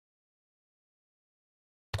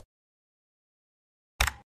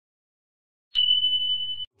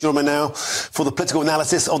Join me now for the political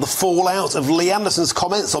analysis of the fallout of Lee Anderson's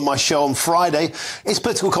comments on my show on Friday. It's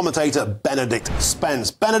political commentator Benedict Spence.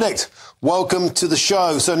 Benedict, welcome to the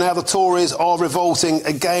show. So now the Tories are revolting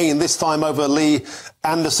again, this time over Lee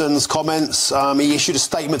Anderson's comments. He issued a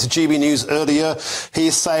statement to GB News earlier. He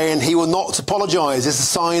is saying he will not apologise. It's a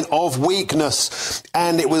sign of weakness.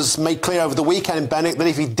 And it was made clear over the weekend, Benedict, that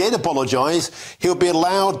if he did apologise, he would be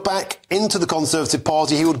allowed back into the Conservative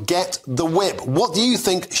Party. He would get the whip. What do you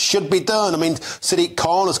think should be done? I mean, Sadiq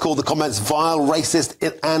Khan has called the comments vile, racist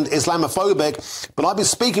and Islamophobic. But I've been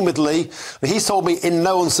speaking with Lee, and he's told me in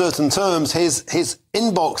no uncertain terms his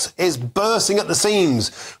inbox is bursting at the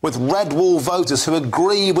seams with red wall voters who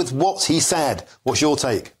agree with what he said. What's your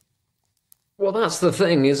take? Well, that's the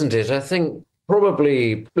thing, isn't it? I think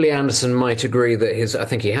probably Lee Anderson might agree that I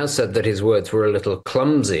think he has said that his words were a little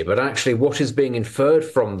clumsy, but actually what is being inferred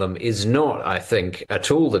from them is not, I think,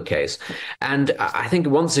 at all the case. And I think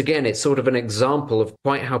once again, it's sort of an example of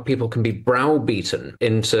quite how people can be browbeaten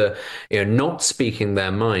into, not speaking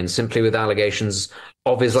their mind simply with allegations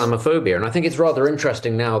of Islamophobia. And I think it's rather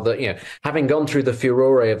interesting now that, having gone through the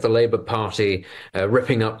furore of the Labour Party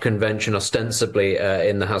ripping up convention ostensibly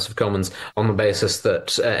in the House of Commons on the basis that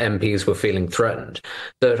MPs were feeling threatened,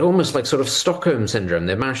 that almost like sort of Stockholm syndrome,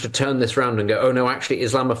 they managed to turn this round and go, oh no, actually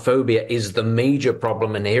Islamophobia is the major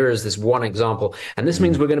problem, and here is this one example. And this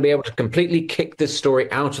means we're going to be able to completely kick this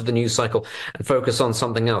story out of the news cycle and focus on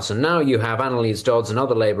something else. And now you have Annalise Dodds and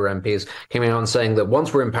other Labour MPs coming out and saying that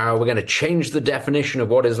once we're in power, we're going to change the definition of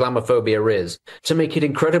what Islamophobia is to make it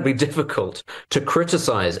incredibly difficult to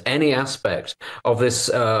criticize any aspect of this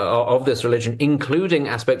religion, including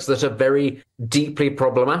aspects that are very deeply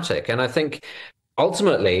problematic. And I think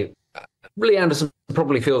ultimately Lee Anderson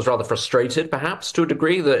probably feels rather frustrated, perhaps, to a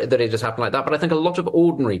degree, that it just happened like that. But I think a lot of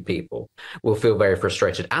ordinary people will feel very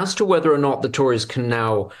frustrated. As to whether or not the Tories can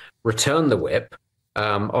now return the whip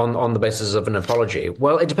on the basis of an apology,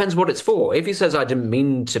 well, it depends what it's for. If he says, I didn't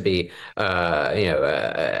mean to be,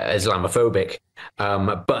 Islamophobic,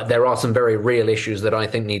 but there are some very real issues that I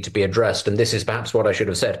think need to be addressed, and this is perhaps what I should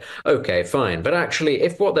have said, okay, fine. But actually,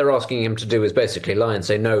 if what they're asking him to do is basically lie and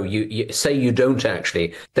say, no, you say you don't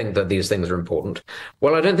actually think that these things are important,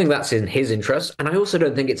 well, I don't think that's in his interest, and I also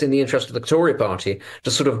don't think it's in the interest of the Tory party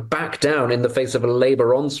to sort of back down in the face of a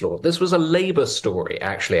Labour onslaught. This was a Labour story,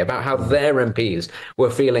 actually, about how their MPs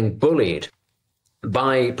were feeling bullied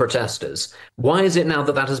by protesters. Why is it now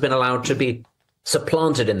that has been allowed to be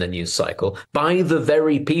supplanted in the news cycle by the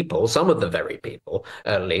very people, some of the very people,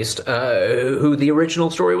 at least, who the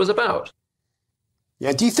original story was about?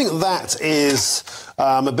 Yeah, do you think that is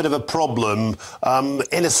a bit of a problem?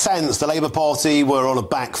 In a sense, the Labour Party were on a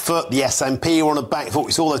back foot, the SNP were on a back foot.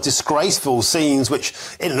 We saw those disgraceful scenes, which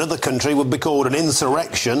in another country would be called an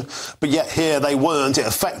insurrection, but yet here they weren't. It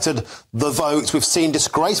affected the vote. We've seen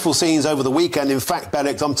disgraceful scenes over the weekend. In fact,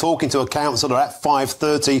 Benedict, I'm talking to a councillor at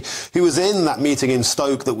 5:30 who was in that meeting in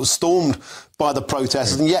Stoke that was stormed by the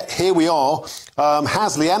protesters, and yet here we are.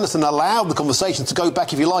 Has Lee Anderson allowed the conversation to go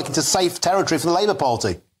back, if you like, into safe territory for the Labour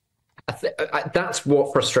Party? That's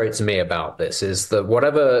what frustrates me about this, is that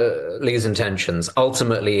whatever Lee's intentions,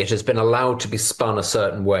 ultimately it has been allowed to be spun a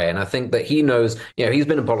certain way. And I think that he knows, he's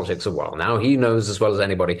been in politics a while now. He knows as well as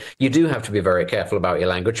anybody, you do have to be very careful about your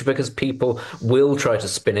language because people will try to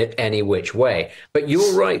spin it any which way. But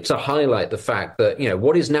you're right to highlight the fact that,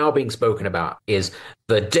 what is now being spoken about is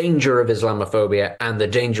the danger of Islamophobia and the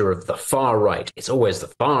danger of the far right. It's always the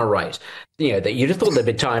far right. That you just thought they'd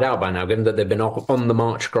be tired out by now, given that they've been on the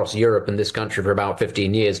march across Europe and this country for about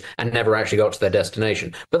 15 years and never actually got to their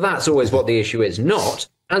destination. But that's always what the issue is, not,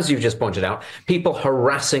 as you've just pointed out, people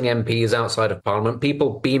harassing MPs outside of Parliament,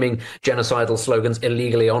 people beaming genocidal slogans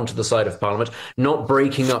illegally onto the side of Parliament, not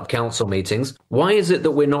breaking up council meetings. Why is it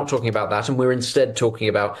that we're not talking about that and we're instead talking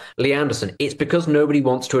about Lee Anderson? It's because nobody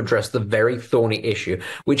wants to address the very thorny issue,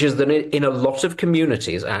 which is that in a lot of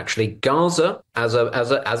communities, actually, Gaza as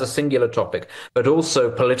a singular topic, but also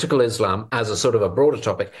political Islam as a sort of a broader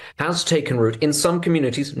topic, has taken root in some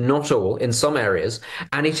communities, not all, in some areas,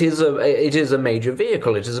 and it is a major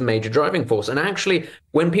vehicle. It is a major driving force. And actually,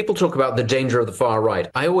 when people talk about the danger of the far right,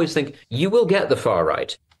 I always think you will get the far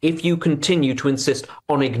right if you continue to insist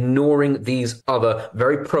on ignoring these other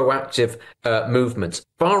very proactive movements.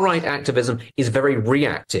 Far-right activism is very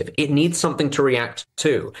reactive. It needs something to react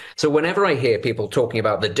to. So whenever I hear people talking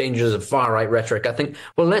about the dangers of far-right rhetoric, I think,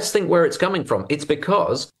 well, let's think where it's coming from. It's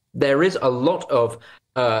because there is a lot of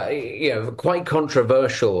quite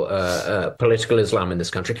controversial political Islam in this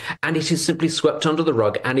country, and it is simply swept under the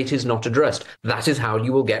rug and it is not addressed. That is how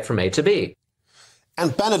you will get from A to B.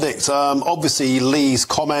 And Benedict, obviously Lee's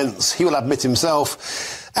comments, he will admit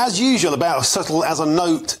himself, as usual, about as subtle as a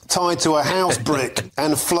note tied to a house brick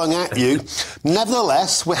and flung at you.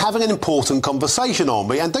 Nevertheless, we're having an important conversation, aren't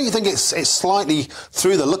we? And don't you think it's slightly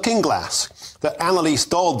through the looking glass that Annalise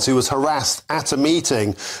Dodds, who was harassed at a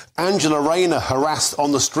meeting, Angela Rayner harassed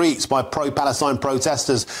on the streets by pro-Palestine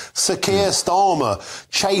protesters, Sir Keir Starmer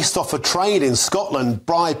chased off a train in Scotland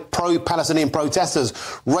by pro-Palestinian protesters,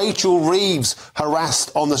 Rachel Reeves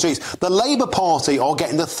harassed on the streets. The Labour Party are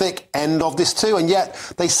getting the thick end of this too, and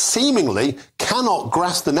yet they seemingly cannot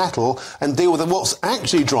grasp the nettle and deal with what's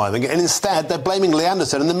actually driving it, and instead they're blaming Lee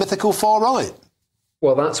Anderson and the mythical far right.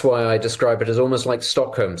 Well, that's why I describe it as almost like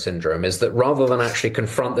Stockholm Syndrome, is that rather than actually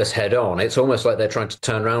confront this head on, it's almost like they're trying to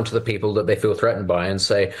turn around to the people that they feel threatened by and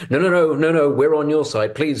say, no, we're on your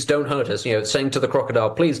side. Please don't hurt us. Saying to the crocodile,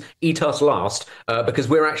 please eat us last, because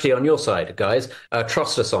we're actually on your side, guys.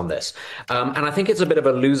 Trust us on this. And I think it's a bit of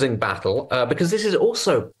a losing battle, because this is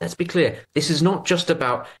also, let's be clear, this is not just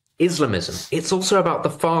about Islamism. It's also about the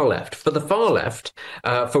far left. For the far left,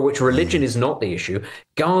 for which religion is not the issue,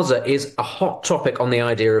 Gaza is a hot topic on the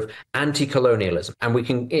idea of anti-colonialism. And we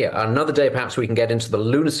can, another day perhaps we can get into the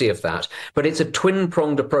lunacy of that, but it's a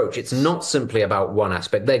twin-pronged approach. It's not simply about one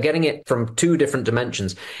aspect. They're getting it from two different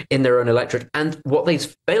dimensions in their own electorate. And what they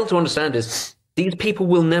fail to understand is these people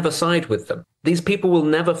will never side with them. These people will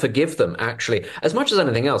never forgive them, actually. As much as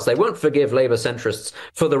anything else, they won't forgive Labour centrists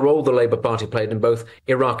for the role the Labour Party played in both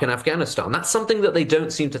Iraq and Afghanistan. That's something that they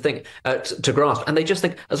don't seem to think, to grasp. And they just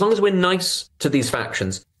think, as long as we're nice to these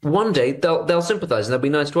factions, one day they'll sympathise and they'll be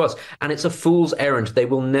nice to us. And it's a fool's errand. They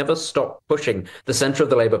will never stop pushing the centre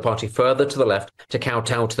of the Labour Party further to the left to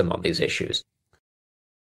kowtow to them on these issues.